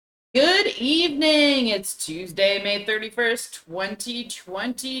Good evening. It's Tuesday, May 31st,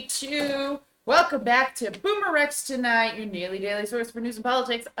 2022. Welcome back to BoomerRexTonight, your nearly daily source for news and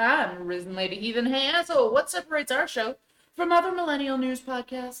politics. I'm Risen Lady Heathen Hazel. What separates our show from other millennial news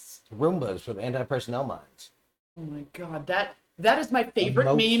podcasts? Roombas with anti-personnel minds. Oh my god, that is my favorite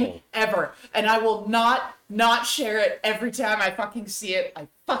meme Emotional. ever. And I will not share it every time I fucking see it. I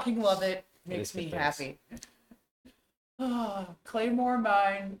fucking love it. Makes me happy. Claymore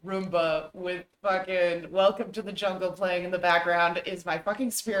Mine Roomba with fucking Welcome to the Jungle playing in the background is my fucking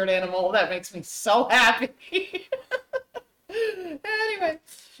spirit animal. That makes me so happy. Anyway.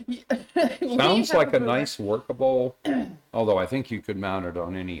 Sounds like a nice workable, although I think you could mount it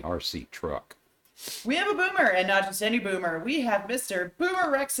on any RC truck. We have a boomer, and not just any boomer. We have Mr. Boomer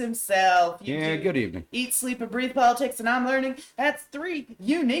Rex himself. Good evening. Eat, sleep, and breathe politics, and I'm learning. That's 3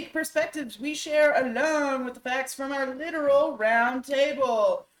 unique perspectives we share along with the facts from our literal round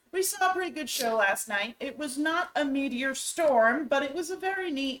table. We saw a pretty good show last night. It was not a meteor storm, but it was a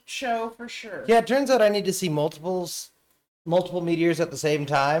very neat show for sure. Yeah, it turns out I need to see multiple meteors at the same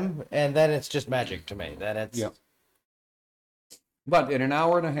time, and then it's just magic to me. Then it's But in an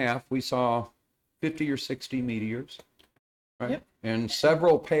hour and a half, we saw 50 or 60 meteors, right? Yep. And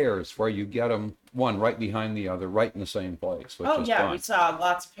several pairs where you get them one right behind the other, right in the same place. Which is fun. We saw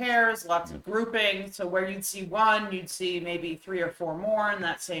lots of pairs, lots of grouping. So where you'd see one, you'd see maybe 3 or 4 more in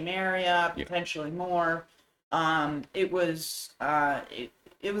that same area, potentially more. It was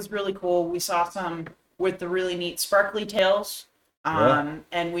really cool. We saw some with the really neat sparkly tails.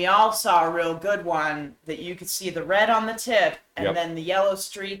 And we all saw a real good one that you could see the red on the tip and then the yellow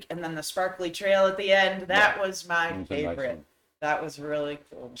streak and then the sparkly trail at the end. That was my favorite. Nice. That was really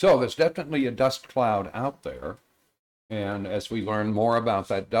cool. So there's definitely a dust cloud out there. And as we learn more about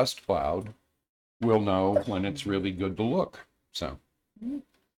that dust cloud, we'll know when it's really good to look. So.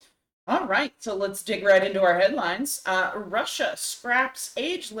 All right, so let's dig right into our headlines. Russia scraps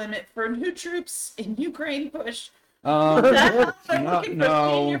age limit for new troops in Ukraine push. They're looking for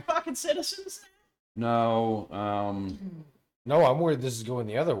senior fucking citizens? No. No, I'm worried this is going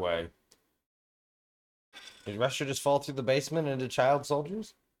the other way. Did Russia just fall through the basement into child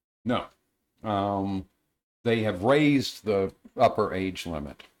soldiers? No. They have raised the upper age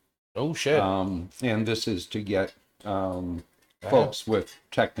limit. Oh, shit. And this is to get folks with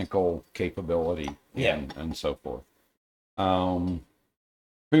technical capability and so forth.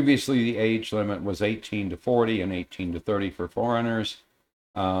 Previously, the age limit was 18 to 40 and 18 to 30 for foreigners.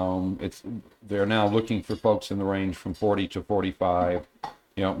 They're now looking for folks in the range from 40 to 45,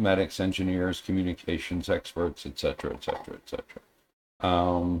 medics, engineers, communications experts, et cetera, et cetera, et cetera.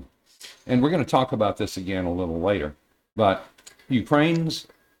 And we're going to talk about this again a little later. But Ukraine's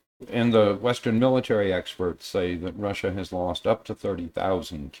and the Western military experts say that Russia has lost up to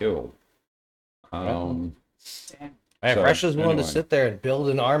 30,000 killed. If Russia's willing to sit there and build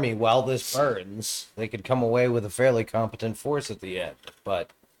an army while this burns, they could come away with a fairly competent force at the end.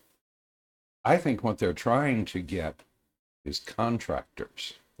 But I think what they're trying to get is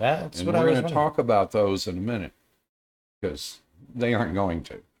contractors. That's what we're going to talk about those in a minute, because they aren't going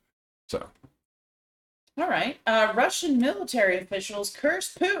to. So. All right. Russian military officials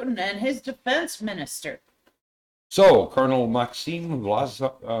curse Putin and his defense minister. So, Colonel Maxim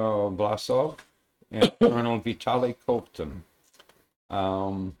Vlasov and Colonel Vitaly Kovtun.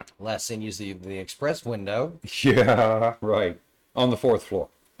 Last seen use the express window. Yeah, right. On the 4th floor.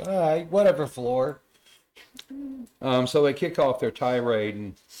 All right, whatever floor. So they kick off their tirade,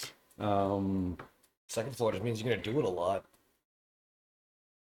 and 2nd floor just means you're going to do it a lot.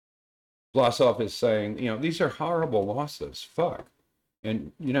 Vlasov is saying, these are horrible losses. Fuck.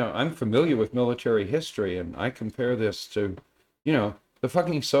 And, I'm familiar with military history, and I compare this to, the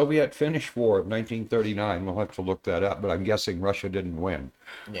fucking Soviet-Finnish War of 1939. We'll have to look that up, but I'm guessing Russia didn't win.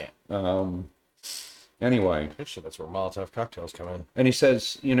 Yeah. Anyway. Pretty sure that's where Molotov cocktails come in. And he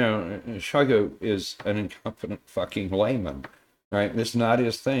says, Shoigu is an incompetent fucking layman, right? This is not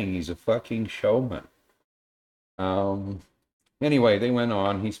his thing. He's a fucking showman. Anyway, they went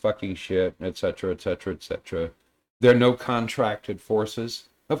on. He's fucking shit, et cetera, et cetera, et cetera. There are no contracted forces.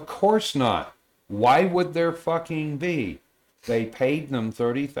 Of course not. Why would there fucking be? They paid them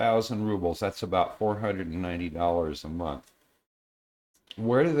 30,000 rubles. That's about $490 a month.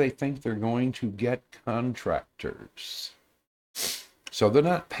 Where do they think they're going to get contractors? So they're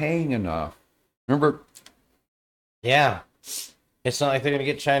not paying enough. Remember? Yeah. It's not like they're going to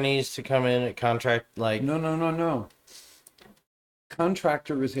get Chinese to come in and contract like... No.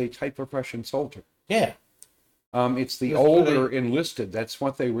 Contractor is a type of Russian soldier. Yeah. It's the older enlisted. That's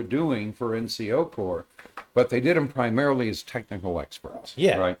what they were doing for NCO Corps. But they did them primarily as technical experts.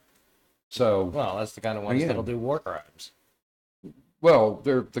 Yeah. Right? So, Well, that's the kind of ones Again. that'll do war crimes. well,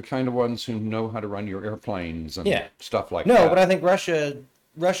 they're the kind of ones who know how to run your airplanes and Yeah. stuff like No, that. but I think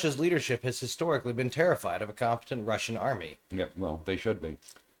Russia's leadership has historically been terrified of a competent Russian army. Yeah, well, they should be.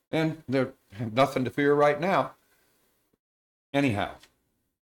 And they have nothing to fear right now. Anyhow,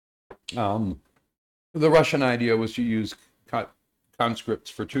 the Russian idea was to use conscripts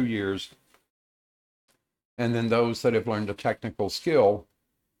for 2 years, and then those that have learned a technical skill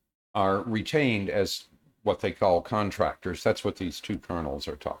are retained as what they call contractors. That's what these two colonels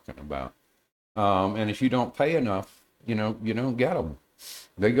are talking about. And if you don't pay enough, you don't get them.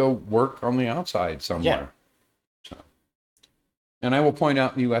 They go work on the outside somewhere. So, and I will point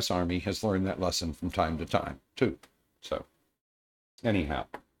out the U.S. Army has learned that lesson from time to time, too. So, anyhow,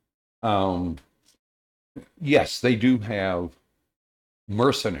 yes, they do have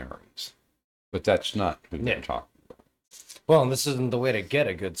mercenaries, but that's not who they're talking about. Well, and this isn't the way to get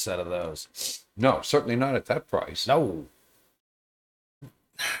a good set of those. No, certainly not at that price. No.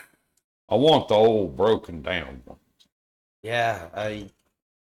 I want the old broken down one. Yeah,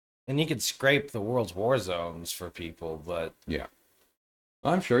 and you could scrape the world's war zones for people, but Yeah.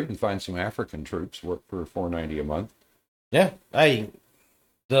 I'm sure you can find some African troops work for $4.90 a month. yeah, the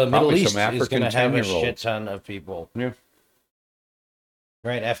Middle Probably East some is going to African have a 10-year-olds. shit ton of people. Yeah.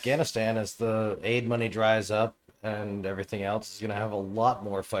 Right, Afghanistan, as the aid money dries up and everything else, is going to have a lot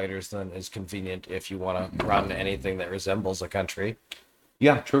more fighters than is convenient if you want to run anything that resembles a country.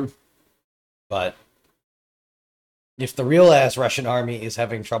 Yeah, true. But if the real ass Russian army is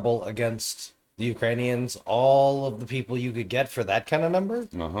having trouble against the Ukrainians, all of the people you could get for that kind of number,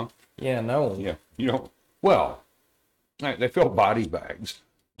 Uh-huh. yeah, no, Yeah. Well, they fill body bags.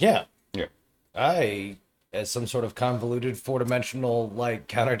 yeah, Yeah. as some sort of convoluted four-dimensional like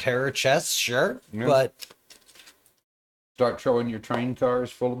counter-terror chess, sure, Yeah. but Start showing your train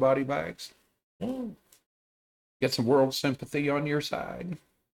cars full of body bags. Get some world sympathy on your side.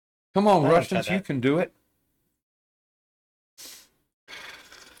 Come on, I haven't Russians, had you that. can do it.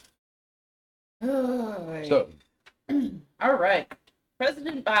 So, All right.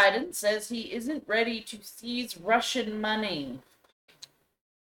 President Biden says he isn't ready to seize Russian money.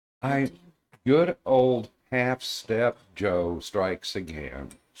 good old half-step Joe strikes again.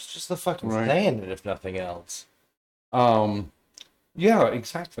 it's just the fucking Right. saying it, if nothing else. Yeah,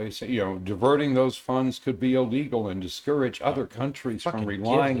 exactly. So, diverting those funds could be illegal and discourage other countries from Fucking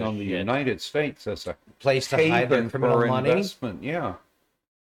relying gives a on the shit. United States as a Place to hide their haven criminal for money. investment. Yeah.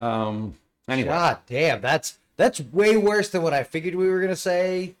 Anyway, God damn, that's way worse than what I figured we were gonna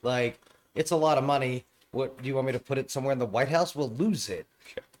say. Like, it's a lot of money. What do you want me to put it somewhere in the White House? We'll lose it.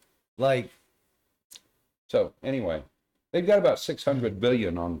 Yeah. Like, so anyway, they've got about $600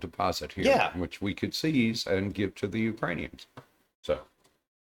 billion on deposit here, Yeah. which we could seize and give to the Ukrainians. So,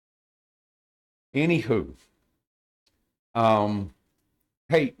 anywho,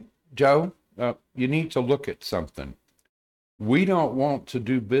 hey, Joe, you need to look at something. We don't want to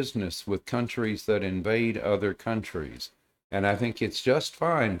do business with countries that invade other countries. And I think it's just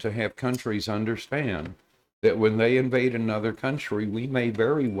fine to have countries understand that when they invade another country, we may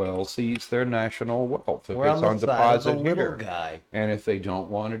very well seize their national wealth if we're it's on on the side of the deposit little here. guy. And if they don't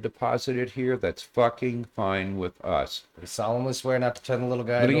want to deposit it here, that's fucking fine with us. We solemnly swear not to turn the little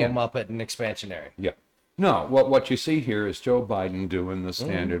guy But into a again- Muppet and expansionary. Yeah. No, what you see here is Joe Biden doing the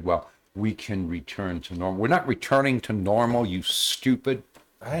standard, well, we can return to normal. We're not returning to normal, you stupid.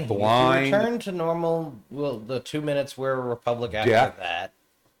 Right. Blind. If we return to normal, well, the 2 minutes we're a republic after Yeah. that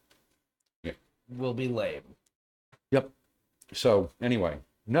Yeah. will be lame. Yep. So anyway,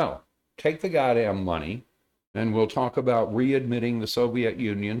 no, take the goddamn money, and we'll talk about readmitting the Soviet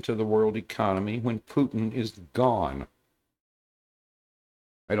Union to the world economy when Putin is gone.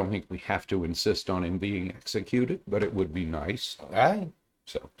 I don't think we have to insist on him being executed, but it would be nice. Right.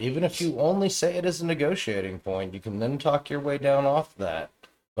 So Even if you only say it as a negotiating point, you can then talk your way down off that.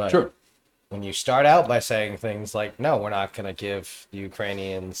 But sure. when you start out by saying things like, no, we're not going to give the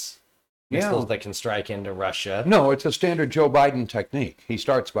Ukrainians missiles that can strike into Russia. No, it's a standard Joe Biden technique. He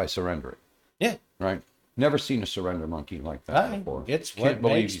starts by surrendering. Yeah. Right? Never seen a surrender monkey like that Right. before. It's Can't what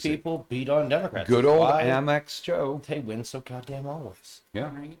believe makes he's a people beat on Democrats. Good It's old why Amex Joe. they win so goddamn always.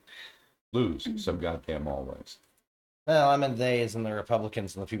 Yeah. Right. Lose so goddamn always. Well, I mean, they as in the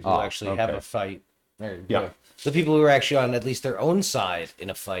Republicans and the people who Oh, actually have okay. a fight. Or, Yeah. the people who are actually on at least their own side in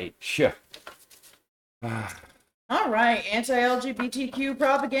a fight. Shit. All right, anti-LGBTQ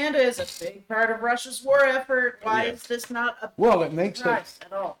propaganda is a big part of Russia's war effort. Why Yeah. is this not a Well, it makes it. surprise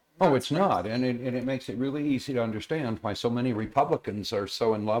at all? Oh, it's not, and it makes it really easy to understand why so many Republicans are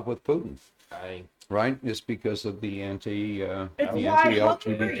so in love with Putin. right? It's because of the It's why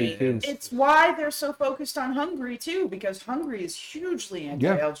anti-LGBTQ. It's why they're so focused on Hungary too, because Hungary is hugely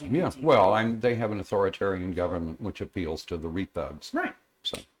anti-LGBT. Yeah. Well, they have an authoritarian government which appeals to the rethugs. Right.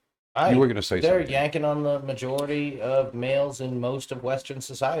 So you were going to say they're something. yanking on the majority of males in most of Western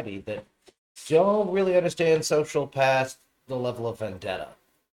society that don't really understand social past the level of vendetta.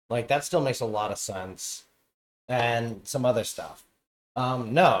 Like, that still makes a lot of sense. And some other stuff.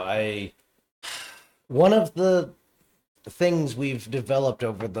 One of the things we've developed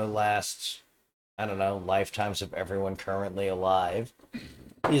over the last, I don't know, lifetimes of everyone currently alive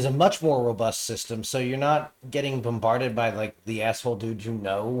is a much more robust system. So you're not getting bombarded by, like, the asshole dude you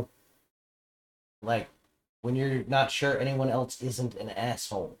know. Like, when you're not sure anyone else isn't an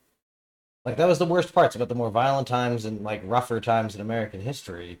asshole. Like, that was the worst parts about the more violent times and, like, rougher times in American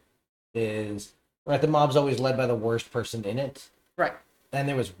history is, right, the mob's always led by the worst person in it. Right. And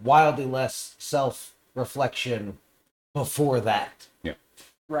there was wildly less self-reflection before that. Yeah.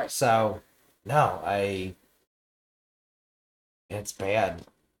 Right. So, no, it's bad.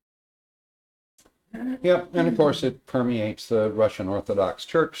 Yep, and of course it permeates the Russian Orthodox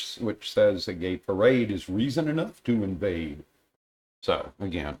Church, which says a gay parade is reason enough to invade. So,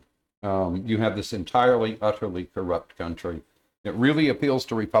 again, you have this entirely, utterly corrupt country. It really appeals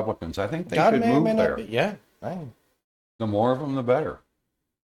to Republicans. I think they should move there. Yeah. The more of them, the better.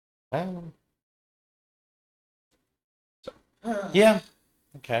 Yeah.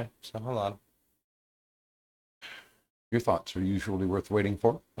 Okay, so hold on. Your thoughts are usually worth waiting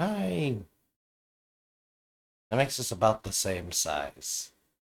for. That makes us about the same size.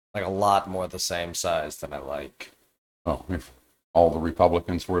 Like, a lot more the same size than I like. Oh, if all the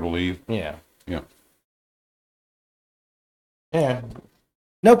Republicans were to leave. Yeah. Yeah. Yeah.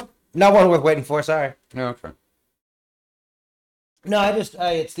 Nope. Not one worth waiting for, sorry. Okay. No,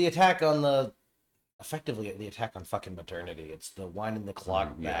 it's the attack on effectively the attack on fucking maternity. It's the winding the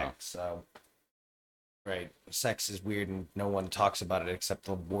clock back, so. Right. Sex is weird and no one talks about it except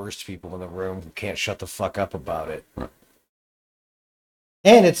the worst people in the room who can't shut the fuck up about it. Right.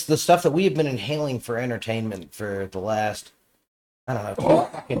 And it's the stuff that we have been inhaling for entertainment for the last, I don't know, 2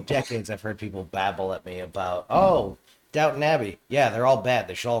 fucking decades. I've heard people babble at me about, Downton Abbey. Yeah, they're all bad.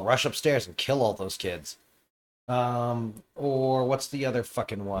 They should all rush upstairs and kill all those kids. Or what's the other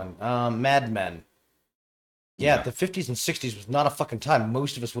fucking one? Mad Men. Yeah, the 50s and 60s was not a fucking time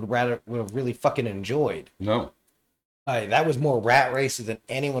most of us would have really fucking enjoyed. No. That was more rat racy than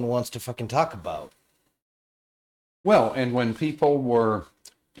anyone wants to fucking talk about. Well, and when people were,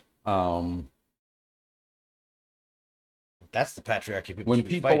 that's the patriarchy. When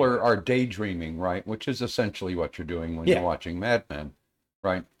people are daydreaming, right, which is essentially what you're doing when you're watching Mad Men,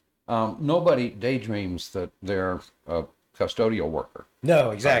 right? Nobody daydreams that they're a custodial worker.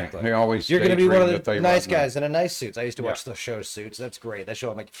 No, exactly. Right? They always you're going to be one of the nice guys in a nice suits. I used to watch the show Suits. That's great. That show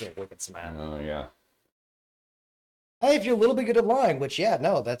will make you feel wicked smart. Oh yeah. Hey, if you're a little bit good at lying, which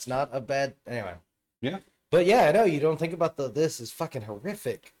that's not a bad. Anyway. Yeah. But yeah, I know you don't think about this is fucking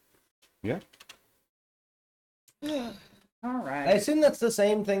horrific. Yeah. All right. I assume that's the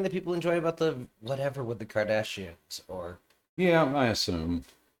same thing that people enjoy about the whatever with the Kardashians or. Yeah, I assume.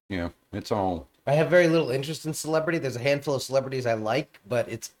 Yeah, it's all. I have very little interest in celebrity. There's a handful of celebrities I like, but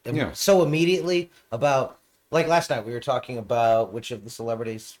it's so immediately about. Like last night, we were talking about which of the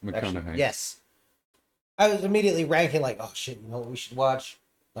celebrities. McConnell. Yes. I was immediately ranking like, oh shit, you know what we should watch?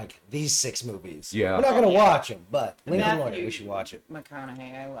 Like these 6 movies. Yeah. We're not gonna watch them, but Lincoln Lawyer, we should watch it.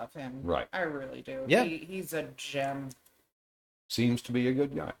 McConaughey, I love him. Right. I really do. Yeah. He's a gem. Seems to be a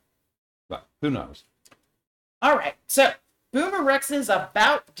good guy, but who knows? All right, so Boomer Rex's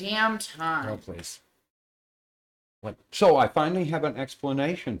About Damn Time. Oh please. What? So I finally have an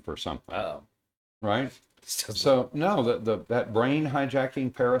explanation for something. Oh. Right. So no, that brain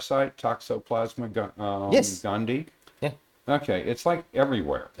hijacking parasite, Toxoplasma gondii. Yeah. Okay, it's like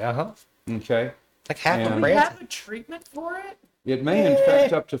everywhere. Uh-huh. Okay. Like half And- the Do we brands. have a treatment for it? It may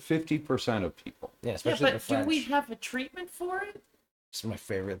infect up to 50% of people. Yeah, Yeah, especially the but French. do we have a treatment for it? This is my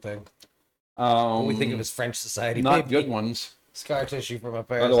favorite thing. What we think of as French society. Not baby. good ones. Scar tissue from a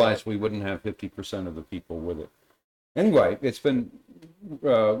parasite. Otherwise, we wouldn't have 50% of the people with it. Anyway, it's been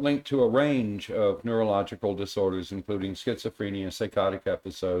linked to a range of neurological disorders, including schizophrenia, psychotic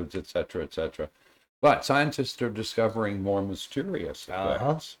episodes, etc., etc. But scientists are discovering more mysterious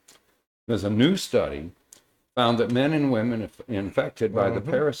effects. There's a new study found that men and women infected by the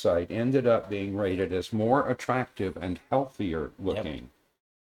parasite ended up being rated as more attractive and healthier looking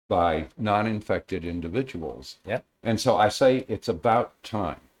by non-infected individuals. Yep. And so I say it's about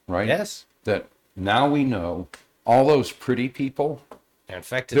time, right? Yes. That now we know all those pretty people They're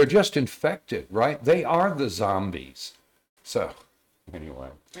infected. They're just infected, right? They are the zombies. So, anyway.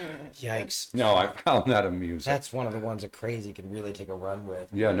 Yikes. No, I found that amusing. That's one of the ones that crazy can really take a run with.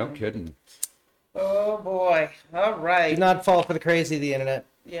 Yeah, no kidding. Oh boy. All right. Do not fall for the crazy of the internet.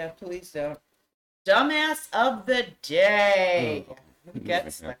 Yeah, please don't. Dumbass of the day. Who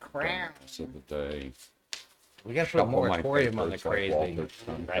gets the crown? Of the day. We got to put a Shuffle my moratorium on the papers like crazy, Walter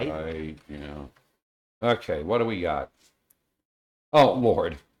right? Cronkite, Okay, what do we got? Oh,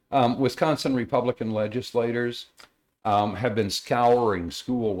 Lord. Wisconsin Republican legislators have been scouring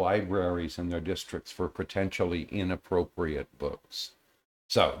school libraries in their districts for potentially inappropriate books.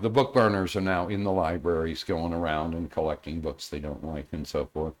 So the book burners are now in the libraries going around and collecting books they don't like and so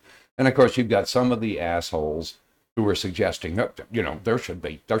forth. And of course, you've got some of the assholes who are suggesting that, there should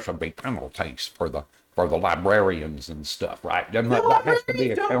be penalties for the librarians and stuff, right? And that has to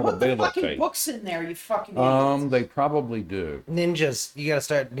be Don't put the fucking accountability. books in there, you fucking idiots. They probably do. Ninjas. You got to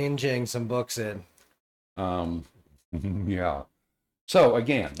start ninjaing some books in. Yeah. So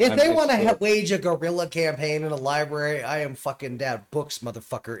again, If they want to wage a guerrilla campaign in a library, I am fucking down. Books,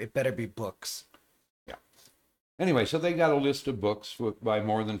 motherfucker. It better be books. Yeah. Anyway, so they got a list of books by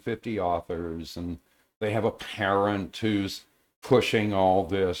more than 50 authors, and they have a parent who's pushing all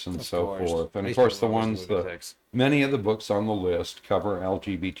this and so forth. And of course, many of the books on the list cover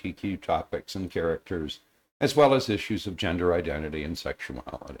LGBTQ topics and characters, as well as issues of gender identity and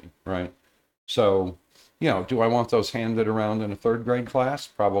sexuality, right? So, do I want those handed around in a third grade class?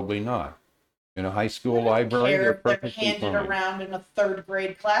 Probably not. In a high school library, they're perfectly handed fine. around in a third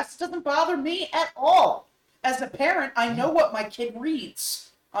grade class. It doesn't bother me at all. As a parent, I know what my kid reads.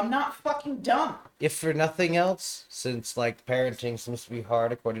 I'm not fucking dumb. If for nothing else, since parenting seems to be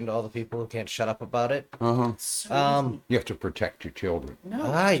hard according to all the people who can't shut up about it. So You have to protect your children.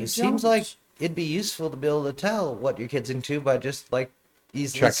 It seems like it'd be useful to be able to tell what your kid's into by just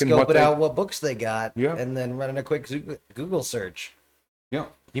easily Checking scoping out what books they got, Yeah. and then running a quick Google search. Yeah.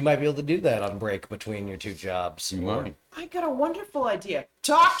 You might be able to do that on break between your two jobs. You might. I got a wonderful idea.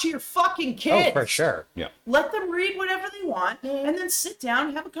 Talk to your fucking kids. Oh, for sure. Yeah. Let them read whatever they want, and then sit down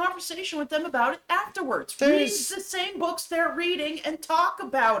and have a conversation with them about it afterwards. Read the same books they're reading and talk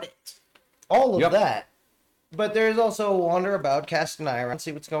about it. All of that. But there's also a wander about, cast an eye around,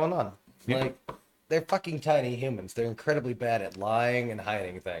 see what's going on. Yeah. They're fucking tiny humans. They're incredibly bad at lying and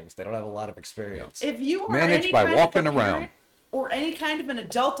hiding things. They don't have a lot of experience. If you are Managed any by kind walking of a around. parent or any kind of an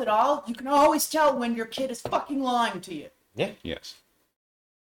adult at all, you can always tell when your kid is fucking lying to you. Yeah. Yes.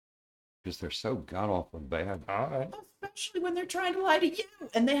 Because they're so god-awful bad. All right. Especially when they're trying to lie to you.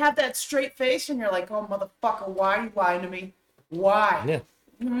 And they have that straight face and you're like, oh, motherfucker, why are you lying to me? Why? Yeah.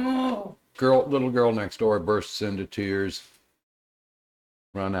 No. Little girl next door bursts into tears.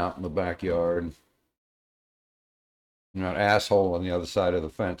 Run out in the backyard. And that asshole on the other side of the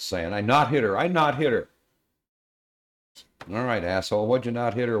fence saying, I not hit her. All right, asshole, what'd you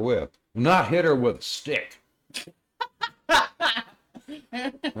not hit her with? Not hit her with a stick. I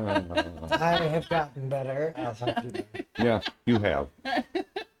have gotten better. I'll have to. Yeah, you have.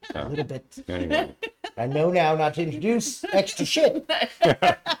 A little bit. Anyway. I know now not to introduce extra shit.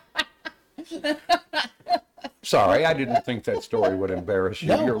 Sorry, I didn't think that story would embarrass you.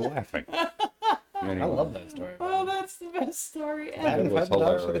 No. You're laughing. Anyway. I love that story. Oh, that's the best story I haven't ever. was $5 for the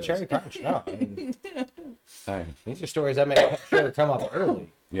hilarious. cherry punch. No, I mean, Hey, these are stories I make sure come up early.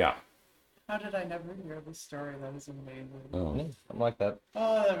 yeah. How did I never hear this story? That is amazing. Oh. Yeah, I'm like that.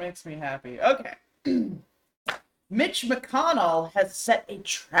 Oh, that makes me happy. Okay. Mitch McConnell has set a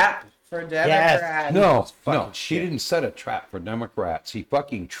trap for Democrats. No, fucking he shit. didn't set a trap for Democrats. He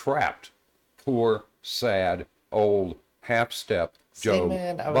fucking trapped poor, sad, old, half-step Joe See,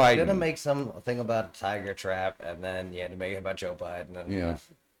 man, I was Biden. gonna make something about a tiger trap, and then you had to make it about Joe Biden. And, Yeah.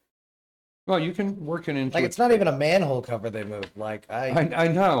 Well, you can work it into it's not even a manhole cover they moved. I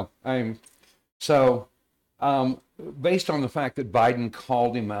know. Based on the fact that Biden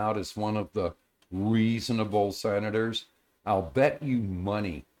called him out as one of the reasonable senators, I'll bet you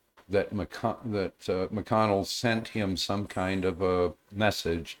money that McConnell sent him some kind of a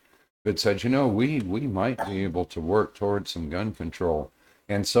message that said, we might be able to work towards some gun control.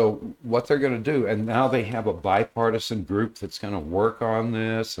 And so what they're going to do, and now they have a bipartisan group that's going to work on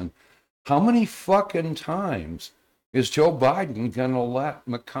this. And how many fucking times is Joe Biden going to let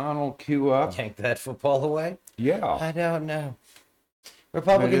McConnell queue up? yank that football away. Yeah. I don't know.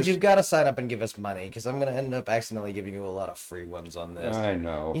 Republicans, It is- you've got to sign up and give us money, because I'm going to end up accidentally giving you a lot of free ones on this. I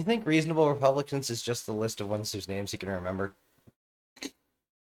know. You think reasonable Republicans is just the list of ones whose names you can remember?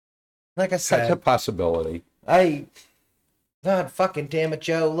 Like I That's a said, possibility. God fucking damn it,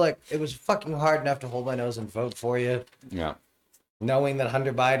 Joe. Look, it was fucking hard enough to hold my nose and vote for you. Yeah. knowing that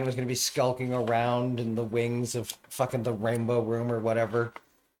Hunter Biden was going to be skulking around in the wings of fucking the Rainbow Room or whatever.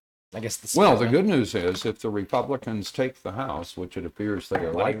 I guess the good news is if the Republicans take the House, which it appears they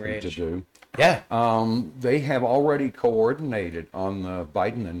are likely to do, they have already coordinated on the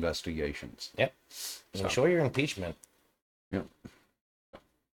Biden investigations. Yep. So show your impeachment. Yep.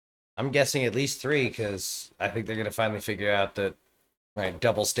 I'm guessing at least 3 because I think they're going to finally figure out that, right,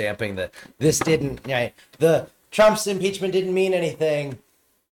 double stamping that this didn't, right, the Trump's impeachment didn't mean anything.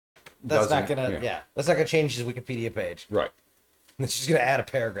 That's not gonna, that's not gonna change his Wikipedia page. Right. It's just gonna add a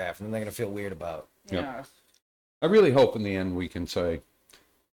paragraph, and then they're gonna feel weird about. Yeah. I really hope in the end we can say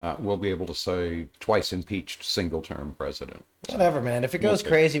we'll be able to say twice impeached single-term president. Whatever, man. If it goes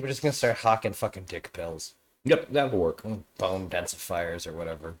crazy, we're just gonna start hawking fucking dick pills. Yep, that'll work. Bone densifiers or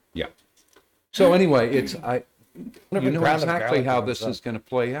whatever. Yeah. So anyway, you know ground of exactly garlic how comes this up. is going to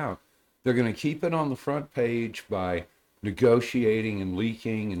play out. They're going to keep it on the front page by negotiating and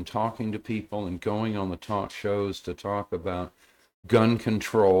leaking and talking to people and going on the talk shows to talk about gun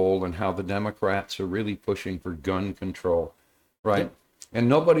control and how the Democrats are really pushing for gun control, right? Yep. And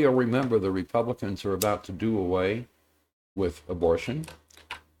nobody will remember the Republicans are about to do away with abortion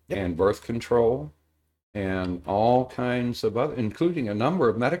and birth control and all kinds of other, including a number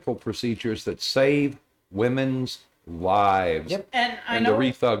of medical procedures that save women's lives. Yep. And I and know the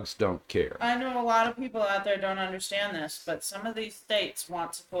rethugs don't care. I know a lot of people out there don't understand this, but some of these states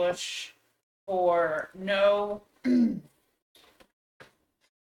want to push for no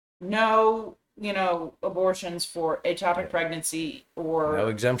abortions for atopic pregnancy or no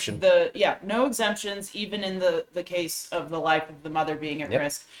exemption. No exemptions, even in the case of the life of the mother being at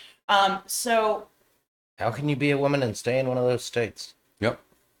risk. So how can you be a woman and stay in one of those states? Yep.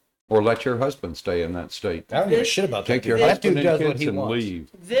 Or let your husband stay in that state. I don't give a shit about that. Take your husband and kids and leave.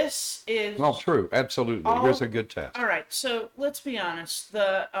 This is... Well, true. Absolutely. Here's a good test. All right. So let's be honest.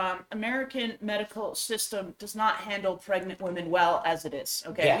 The American medical system does not handle pregnant women well as it is.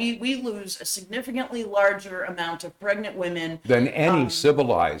 Okay. Yeah. We lose a significantly larger amount of pregnant women than any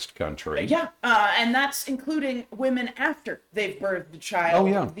civilized country. Yeah. And that's including women after they've birthed the child.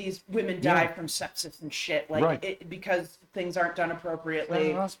 Oh, yeah. These women die from sepsis and shit. Because things aren't done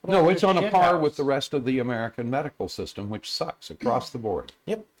appropriately. No, it's on a par with the rest of the American medical system, which sucks across the board.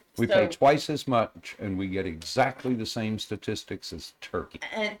 Yep. We pay twice as much, and we get exactly the same statistics as Turkey.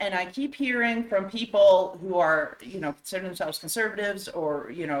 And I keep hearing from people who are, consider themselves conservatives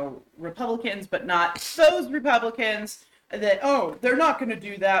or, Republicans, but not those Republicans that, they're not going to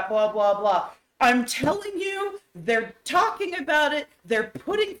do that, blah, blah, blah. I'm telling you, they're talking about it. They're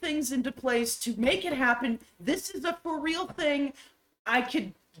putting things into place to make it happen. This is a for real thing. I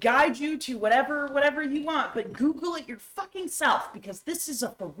could guide you to whatever you want, but Google it your fucking self because this is a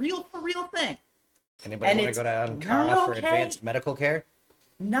for real thing. Anybody want to go down Kara for advanced medical care?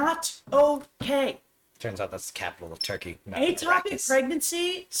 Not okay. Turns out that's the capital of Turkey. Atopic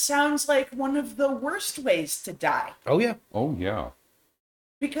pregnancy sounds like one of the worst ways to die. Oh yeah. Oh yeah.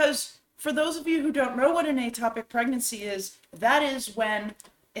 Because for those of you who don't know what an atopic pregnancy is, that is when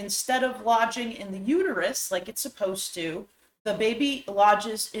instead of lodging in the uterus like it's supposed to, the baby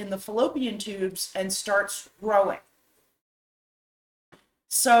lodges in the fallopian tubes and starts growing.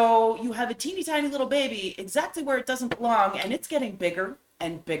 So you have a teeny tiny little baby exactly where it doesn't belong, and it's getting bigger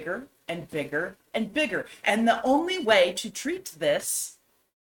and bigger and bigger and bigger. And the only way to treat this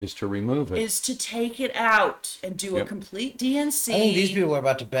is to remove it. Is to take it out and do a complete DNC. I think these people are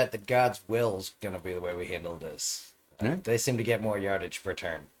about to bet that God's will is going to be the way we handle this. They seem to get more yardage per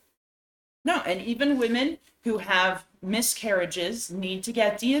turn. No, and even women who have miscarriages need to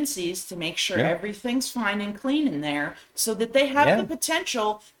get DNCs to make sure everything's fine and clean in there so that they have the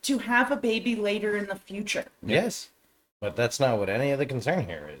potential to have a baby later in the future. Yes. But that's not what any of the concern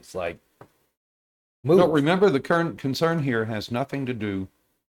here is. Move. No, remember the current concern here has nothing to do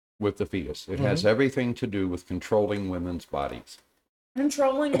with the fetus. It has everything to do with controlling women's bodies.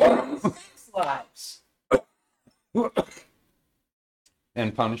 Controlling women's sex lives.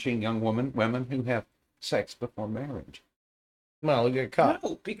 And punishing young women who have sex before marriage. Well, you get caught.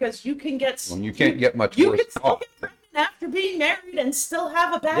 No, because you can get... Well, you can't get much you worse can still get pregnant after being married and still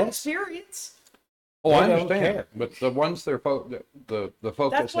have a bad experience. Oh, I understand. But the ones the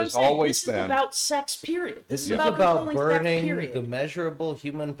focus has always been... This is about sex, period. This is about burning the measurable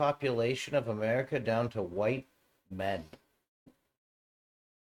human population of America down to white men.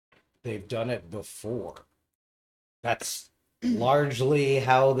 They've done it before. That's largely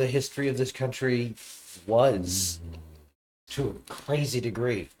how the history of this country was, to a crazy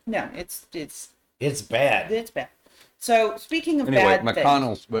degree. No, it's bad. It's bad. So speaking of anyway, bad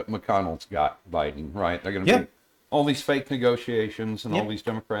things, McConnell's got Biden, right? They're going to be all these fake negotiations and all Yep. these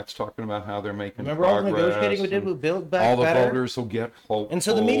Democrats talking about how they're making Remember all progress. the negotiating we did and with Build Back all the Better? voters will get hopeful. And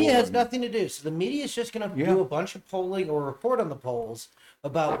so the media has and- nothing to do. So the media is just going to do a bunch of polling or report on the polls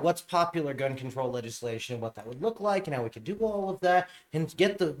about what's popular gun control legislation, what that would look like, and how we could do all of that, and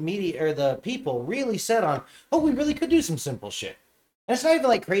get the media or the people really set on, oh, we really could do some simple shit. And it's not even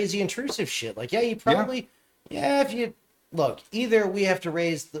like crazy intrusive shit. Like, yeah, you probably, if you look, either we have to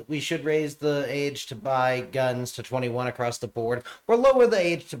we should raise the age to buy guns to 21 across the board, or lower the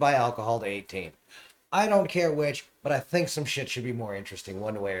age to buy alcohol to 18. I don't care which, but I think some shit should be more interesting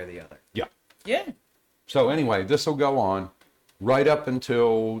one way or the other. Yeah. Yeah. So anyway, this will go on right up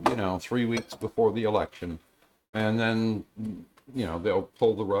until, 3 weeks before the election. And then, they'll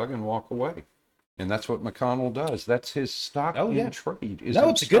pull the rug and walk away. And that's what McConnell does. That's his stock in trade. No,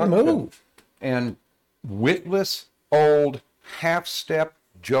 it's a good move. And witless, old, half-step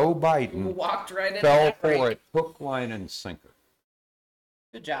Joe Biden Walked right into fell that break. for it hook, line, and sinker.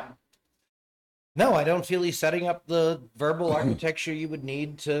 Good job. No, I don't feel he's setting up the verbal architecture you would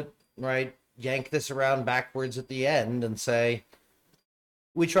need to, yank this around backwards at the end and say,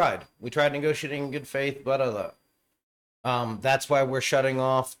 we tried. We tried negotiating in good faith, but that's why we're shutting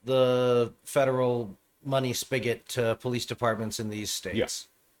off the federal money spigot to police departments in these states. Yes.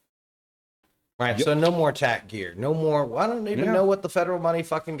 Right, Yep. so no more TAC gear. No more, I don't even know what the federal money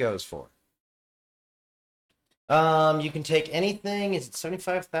fucking goes for. You can take anything. Is it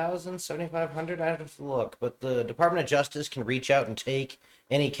 75,000, 7,500? I have to look. But the Department of Justice can reach out and take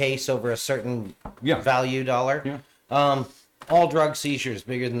any case over a certain value dollar. Yeah. All drug seizures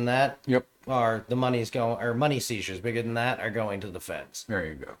bigger than that Yep. are the money's going, or money seizures bigger than that are going to the feds. There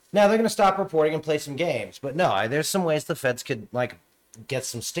you go. Now they're going to stop reporting and play some games, but no, there's some ways the feds could get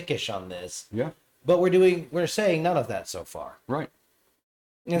some stickish on this. Yeah. But we're saying none of that so far. Right.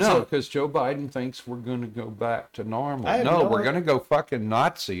 And No, so- because Joe Biden thinks we're going to go back to normal. I have No, no we're idea. going to go fucking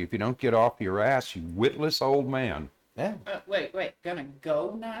Nazi if you don't get off your ass, you witless old man. yeah. Wait. Gonna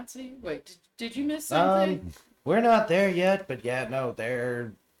go Nazi? Wait, did you miss something? We're not there yet, but yeah, no,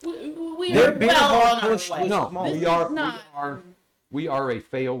 they're We Their are beer well hall on our push way. was No, small. This we is are, not- we are a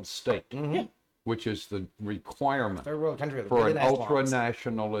failed state, Yeah. which is the requirement third world country with for really an nice lawns.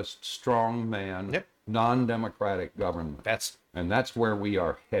 ultra-nationalist, strong man, Yep. non-democratic government. And that's where we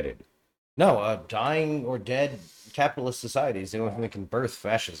are headed. No, a dying or dead capitalist society is the only thing that can birth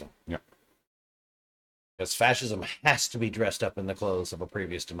fascism. Yeah. Because fascism has to be dressed up in the clothes of a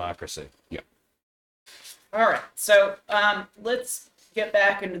previous democracy. Yeah. All right, so let's get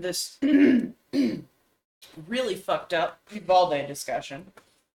back into this really fucked up Uvalde discussion.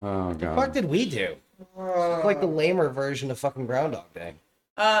 Oh, What the fuck God. did we do? It's like the lamer version of fucking Groundhog Day.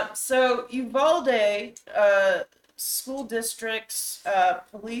 So Uvalde school district's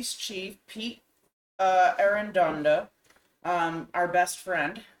police chief Pete Arredondo, our best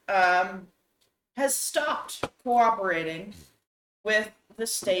friend, has stopped cooperating with the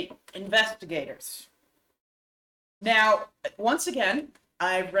state investigators. Now, once again,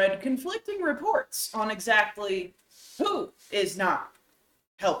 I've read conflicting reports on exactly who is not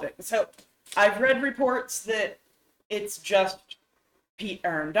helping. So I've read reports that it's just Pete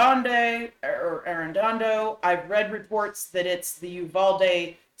Arredondo. I've read reports that it's the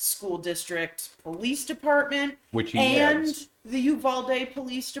Uvalde School District Police Department Which he and has. the Uvalde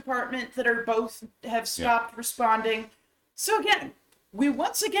Police Department that are both have stopped responding. So again, we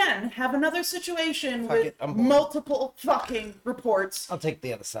once again have another situation Fuck with it, I'm bored. multiple fucking reports, I'll take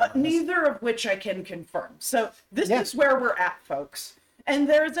the other side. neither of which I can confirm. So this Yeah. is where we're at, folks. And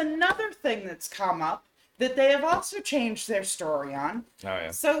there's another thing that's come up that they have also changed their story on. Oh,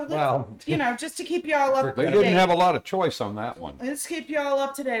 yeah. So, let's, Well- just to keep y'all up They to didn't date. have a lot of choice on that one. Let's keep y'all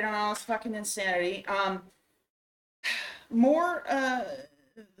up to date on all this fucking insanity. More,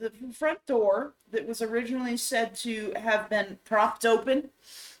 the front door that was originally said to have been propped open,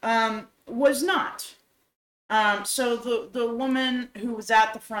 was not. So the woman who was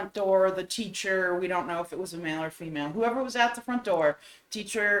at the front door, the teacher, we don't know if it was a male or female, whoever was at the front door,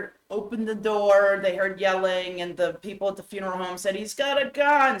 teacher opened the door, they heard yelling, and the people at the funeral home said, he's got a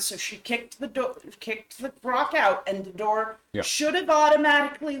gun. So she kicked the rock out, and the door Yeah. should have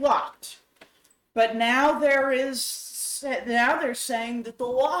automatically locked. But now they're saying that the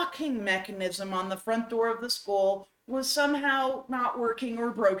locking mechanism on the front door of the school was somehow not working or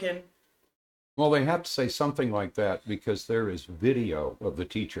broken. Well, they have to say something like that because there is video of the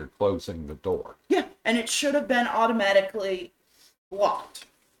teacher closing the door. Yeah, and it should have been automatically locked.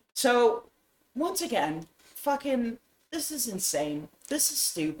 So, once again, fucking, this is insane. This is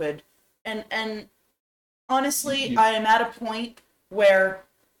stupid. And honestly, I am at a point where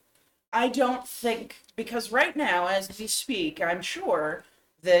I don't think, because right now, as we speak, I'm sure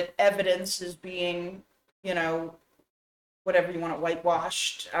that evidence is being, you know, whatever you want it,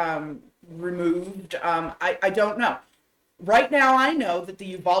 whitewashed, removed. I don't know. Right now, I know that the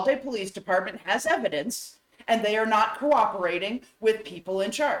Uvalde Police Department has evidence and they are not cooperating with people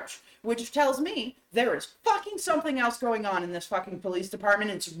in charge, which tells me there is fucking something else going on in this fucking police department.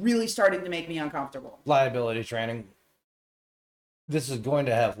 It's really starting to make me uncomfortable. Liability training. This is going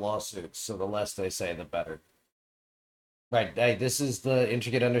to have lawsuits, so the less they say, the better. Right. Hey, this is the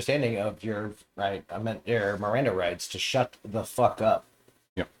intricate understanding of your your Miranda rights to shut the fuck up.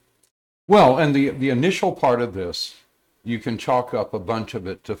 Yeah. Well, and the initial part of this, you can chalk up a bunch of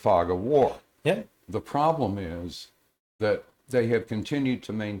it to fog of war. Yeah. The problem is that they have continued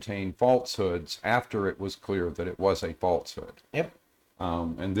to maintain falsehoods after it was clear that it was a falsehood. Yep.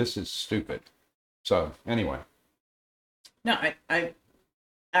 And this is stupid. So anyway. No,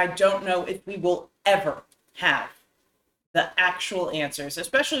 I don't know if we will ever have the actual answers,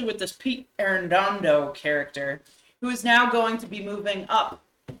 especially with this Pete Arredondo character, who is now going to be moving up.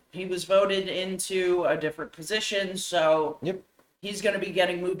 He was voted into a different position, so Yep. he's going to be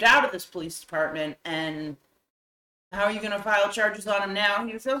getting moved out of this police department, and how are you going to file charges on him now?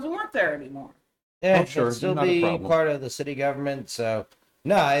 He doesn't work there anymore. Yeah, Oh, sure, he'll still not a be problem. part of the city government. So,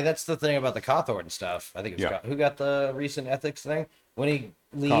 no, that's the thing about the Cawthorn stuff. I think it's Yeah. who got the recent ethics thing. When he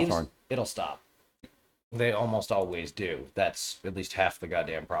leaves, Cawthorn. it'll stop. They almost always do. That's at least half the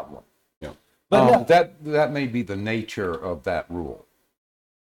goddamn problem. Yeah. But no. That may be the nature of that rule.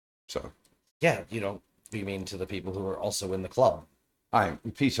 So Yeah, you don't be mean to the people who are also in the club.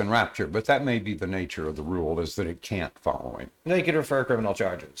 peace and rapture, but that may be the nature of the rule, is that it can't follow him. They could refer criminal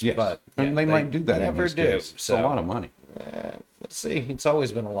charges. Yes. But And yeah, they might do that in never this do. case. It's So a lot of money. let's see. It's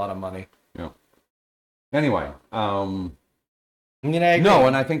always been a lot of money. Yeah. Anyway, I mean, I agree. no,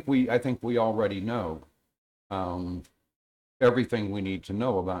 and I think we already know everything we need to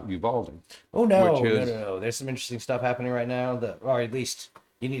know about Uvalde. Oh no, which is- no. There's some interesting stuff happening right now that, or at least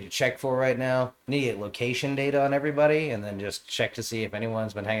you need to check for right now. You need to get location data on everybody, and then just check to see if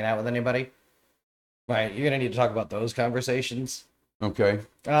anyone's been hanging out with anybody. Right, you're gonna need to talk about those conversations. Okay.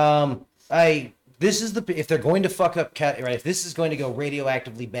 This is if they're going to fuck up right, if this is going to go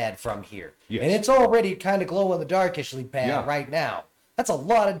radioactively bad from here, Yes. and it's already kind of glow in the darkishly bad Yeah. right now. That's a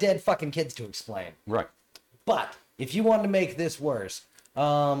lot of dead fucking kids to explain. Right. But if you want to make this worse,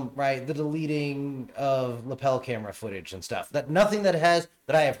 right, the deleting of lapel camera footage and stuff, that nothing that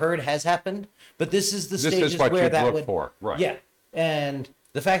I have heard has happened, but this is the This stages is what where you'd that look would, for. Right. yeah, and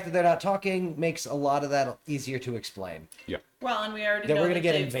the fact that they're not talking makes a lot of that easier to explain. Yeah. Well, and we already That know we're gonna that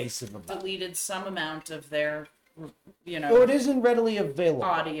get they've invasive about. deleted some amount of their, Oh, it isn't readily available.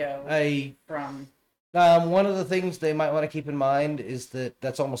 audio from. One of the things they might want to keep in mind is that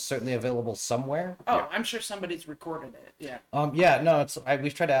that's almost certainly available somewhere. Oh, Yeah. I'm sure somebody's recorded it. Yeah. Yeah, no,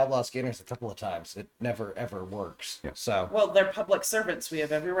 we've tried to outlaw scanners a couple of times. It never ever works. Yeah. So Well, they're public servants. We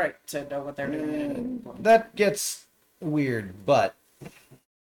have every right to know what they're doing. that gets weird, but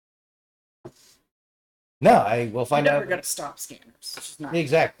no, I will We're find never out going to stop scanners. It's just not.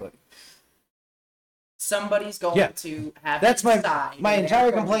 exactly. Somebody's going Yeah. to have. That's it my decide, my and entire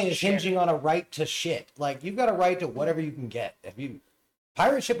they're going complaint to is share. hinging on a right to shit. Like you've got a right to whatever you can get. If you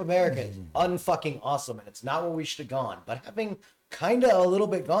Pirate Ship America is unfucking awesome, and it's not where we should have gone, but having kind of a little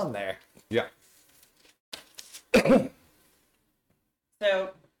bit gone there. Yeah.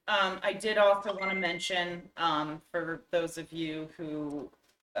 So, I did also want to mention, for those of you who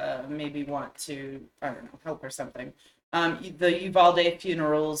maybe want to, I don't know, help or something, the Uvalde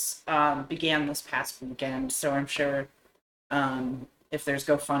funerals began this past weekend, so I'm sure if there's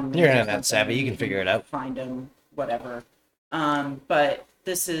GoFundMe, You're or not that something, savvy, you can figure it out. find them, whatever. But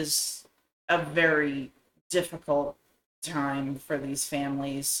this is a very difficult time for these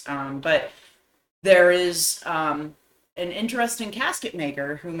families. But there is an interesting casket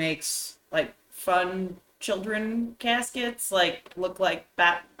maker who makes like fun children caskets, like look like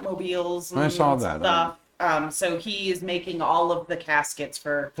Batmobiles and I saw that. stuff. So he is making all of the caskets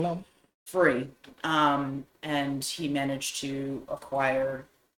for No. free. And he managed to acquire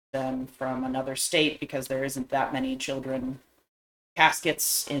them from another state because there isn't that many children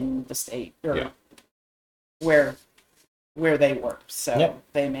caskets in the state or Yeah. where they were. So Yep.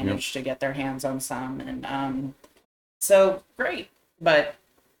 they managed to get their hands on some, and so great, but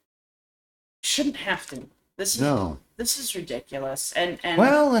shouldn't have to. This is ridiculous. And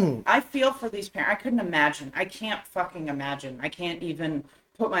Well, and I feel for these parents. I couldn't imagine. I can't fucking imagine. I can't even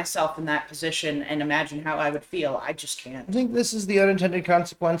put myself in that position and imagine how I would feel. I just can't. I think this is the unintended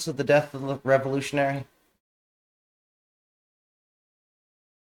consequence of the death of the revolutionary.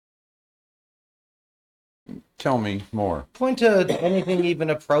 Tell me more. Point to anything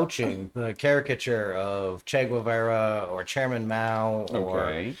even approaching the caricature of Che Guevara or Chairman Mao or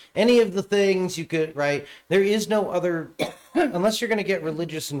Okay. any of the things you could, right? There is no other, unless you're going to get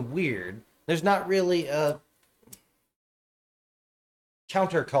religious and weird, there's not really a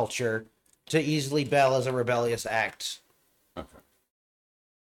counterculture to easily bail as a rebellious act. Okay.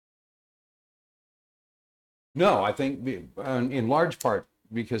 No, I think in large part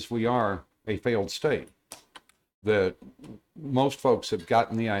because we are a failed state, that most folks have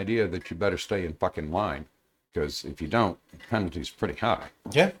gotten the idea that you better stay in fucking line, because if you don't, the penalty's pretty high.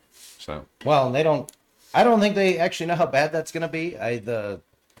 Yeah. So. Well, I don't think they actually know how bad that's going to be. The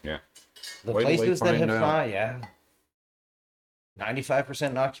Yeah. places that have, yeah.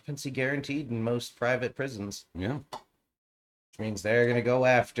 95% occupancy guaranteed in most private prisons. Yeah. Which means they're going to go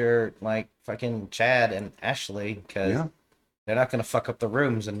after, like, fucking Chad and Ashley, because they're not going to fuck up the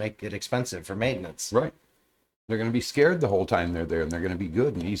rooms and make it expensive for maintenance. Right. They're going to be scared the whole time they're there, and they're going to be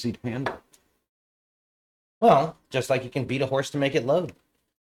good and easy to handle. Well, just like you can beat a horse to make it load.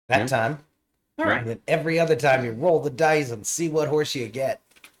 That time. All right. And then every other time you roll the dice and see what horse you get.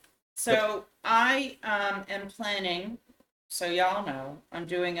 So I am planning, so y'all know, I'm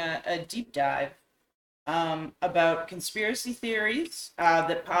doing a deep dive about conspiracy theories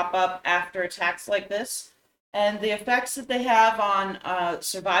that pop up after attacks like this, and the effects that they have on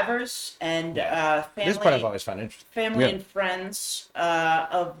survivors and This part I've always found interesting. family and friends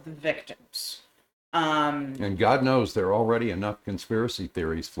of the victims. And God knows there are already enough conspiracy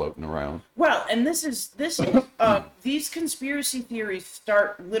theories floating around. Well, and this is these conspiracy theories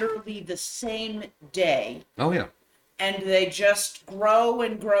start literally the same day. Oh, yeah. And they just grow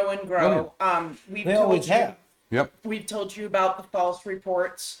and grow and grow. They always have. Yep. We've told you about the false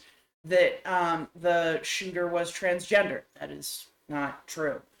reports that the shooter was transgender. That is not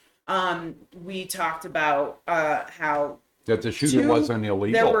true. We talked about how That the shooter wasn't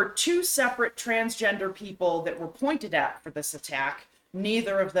illegal. there were two separate transgender people that were pointed at for this attack.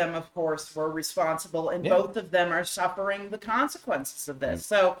 Neither of them, of course, were responsible, and both of them are suffering the consequences of this.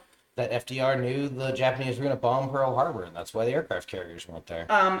 So that FDR knew the Japanese were going to bomb Pearl Harbor, and that's why the aircraft carriers weren't there.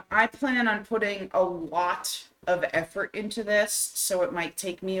 I plan on putting a lot of effort into this, so it might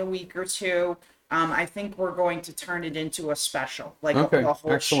take me a week or two. I think we're going to turn it into a special, like a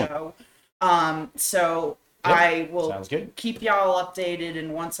whole show. So I will keep y'all updated,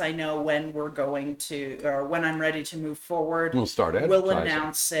 and once I know when we're going to, or when I'm ready to move forward, we'll start advertising. We'll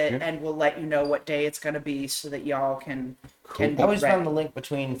announce it, and we'll let you know what day it's going to be, so that y'all can. I always found the link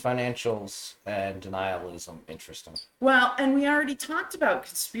between financials and denialism interesting. Well, and we already talked about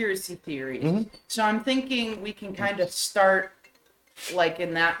conspiracy theories, so I'm thinking we can kind of start like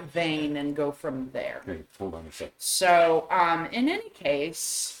in that vein and go from there. Okay, hold on a second. So, in any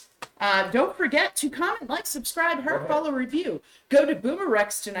case, don't forget to comment, like, subscribe, heart, follow, review. Go to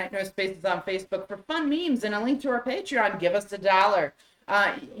BoomerRexTonight, no spaces on Facebook for fun memes and a link to our Patreon. Give us $1.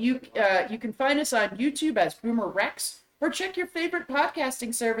 You can find us on YouTube as BoomerRex, or check your favorite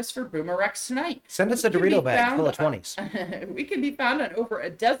podcasting service for BoomerRexTonight. Send us a Dorito bag full of 20s. We can be found on over a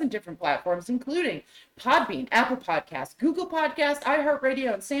dozen different platforms, including Podbean, Apple Podcasts, Google Podcasts,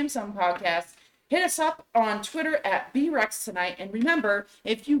 iHeartRadio, and Samsung Podcasts. Hit us up on Twitter at BRexTonight. And remember,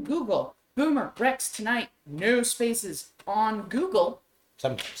 if you Google BoomerRexTonight, no spaces on Google,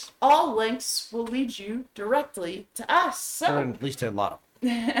 sometimes all links will lead you directly to us. So, or at least a lot of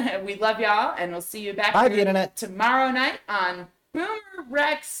them. We love y'all, and we'll see you back Bye, the internet. tomorrow night on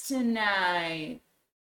BoomerRexTonight.